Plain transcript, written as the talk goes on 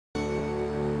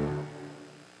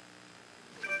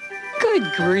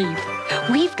Good grief.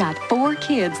 We've got 4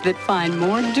 kids that find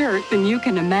more dirt than you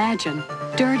can imagine.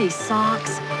 Dirty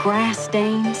socks, grass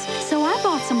stains. So I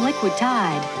bought some liquid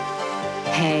Tide.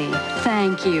 Hey,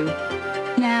 thank you.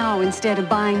 Now, instead of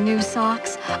buying new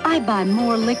socks, I buy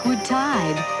more liquid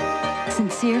Tide.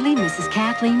 Sincerely, Mrs.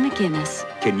 Kathleen McInnes.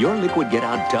 Can your liquid get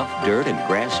out tough dirt and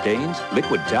grass stains?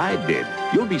 Liquid Tide did.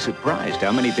 You'll be surprised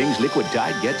how many things Liquid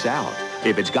Tide gets out.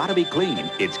 If it's got to be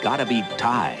clean, it's got to be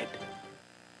Tide.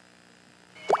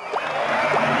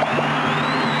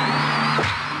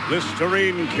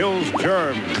 Listerine kills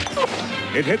germs.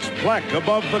 It hits plaque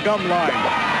above the gum line.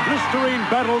 Listerine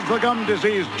battles the gum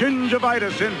disease,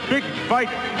 gingivitis, in big fight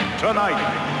tonight.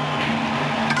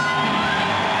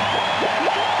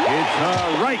 It's a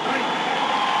right.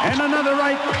 And another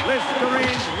right.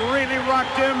 Listerine's really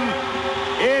rocked him.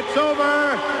 It's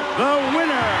over. The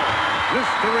winner.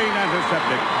 Listerine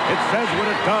antiseptic. It says what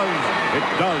it does. It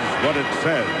does what it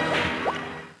says.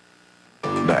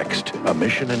 Next, a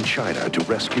mission in China to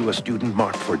rescue a student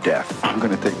marked for death. I'm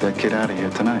going to take that kid out of here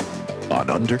tonight. On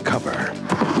Undercover.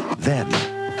 Then,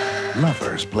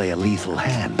 lovers play a lethal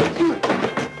hand.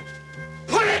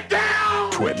 Put it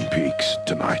down! Twin Peaks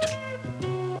tonight.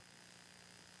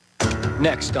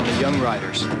 Next on the Young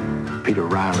Riders. Peter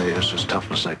Riley is as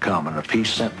tough as they come, and if he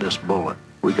sent this bullet,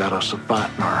 we got us a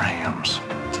fight in our hands.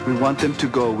 We want them to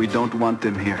go. We don't want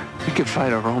them here. We can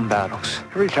fight our own battles.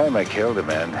 Every time I killed a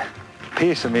man, a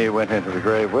piece of me went into the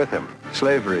grave with him.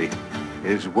 Slavery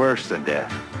is worse than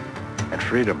death, and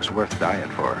freedom's worth dying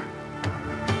for.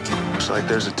 Looks like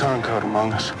there's a turncoat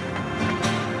among us.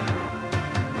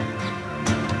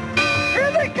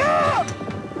 Here they come!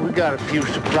 We got a few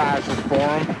surprises for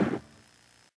them.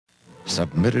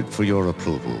 Submitted for your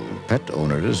approval. Pet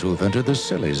owners who've entered the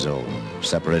silly zone,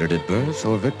 separated at birth,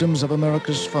 or victims of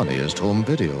America's funniest home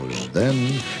videos.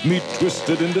 Then meet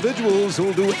twisted individuals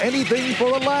who'll do anything for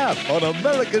a laugh on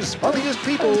America's Funniest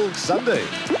People Sunday.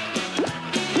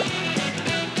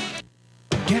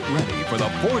 Get ready for the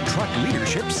Ford Truck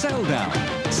Leadership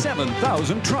Selldown.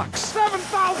 7,000 trucks.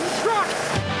 7,000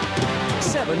 trucks!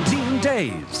 17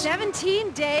 days.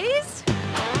 17 days?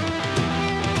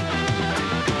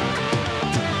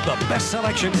 The best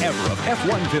selection ever of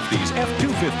F-150s,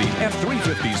 F-250s,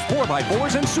 F-350s,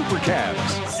 4x4s, and Super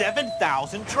Cabs.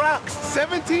 7,000 trucks!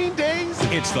 17 days?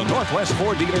 It's the Northwest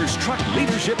Ford Dealers Truck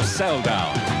Leadership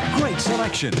Selldown. Great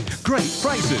selection, great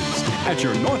prices at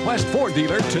your Northwest Ford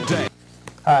dealer today.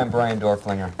 Hi, I'm Brian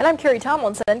Dorflinger. And I'm Carrie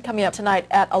Tomlinson. Coming up tonight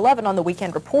at 11 on the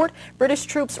Weekend Report, British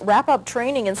troops wrap up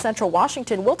training in central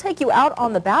Washington. We'll take you out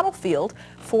on the battlefield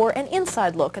for an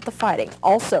inside look at the fighting.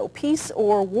 Also, peace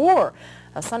or war?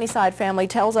 A Sunnyside family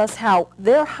tells us how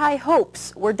their high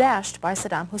hopes were dashed by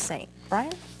Saddam Hussein.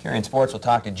 Brian? Here in sports, we'll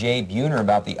talk to Jay Buhner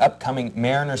about the upcoming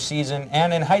Mariners season.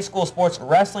 And in high school sports,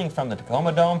 wrestling from the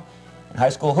Tacoma Dome and high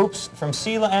school hoops from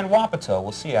Sela and Wapato.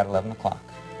 We'll see you at 11 o'clock.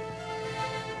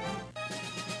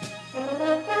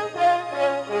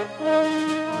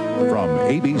 From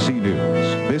ABC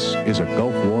News, this is a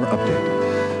Gulf War update.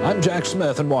 I'm Jack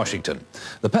Smith in Washington.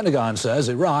 The Pentagon says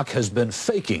Iraq has been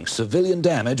faking civilian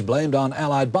damage blamed on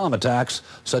Allied bomb attacks,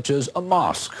 such as a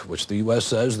mosque, which the U.S.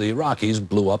 says the Iraqis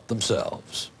blew up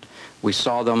themselves. We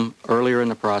saw them earlier in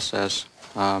the process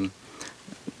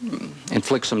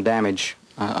inflict some damage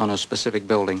on a specific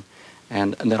building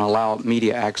and then allow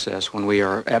media access when we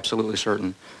are absolutely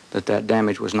certain that that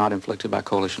damage was not inflicted by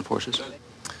coalition forces.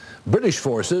 British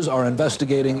forces are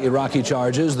investigating Iraqi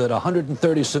charges that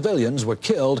 130 civilians were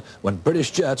killed when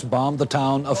British jets bombed the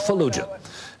town of Fallujah.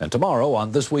 And tomorrow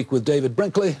on This Week with David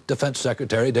Brinkley, Defense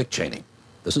Secretary Dick Cheney.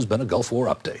 This has been a Gulf War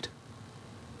Update.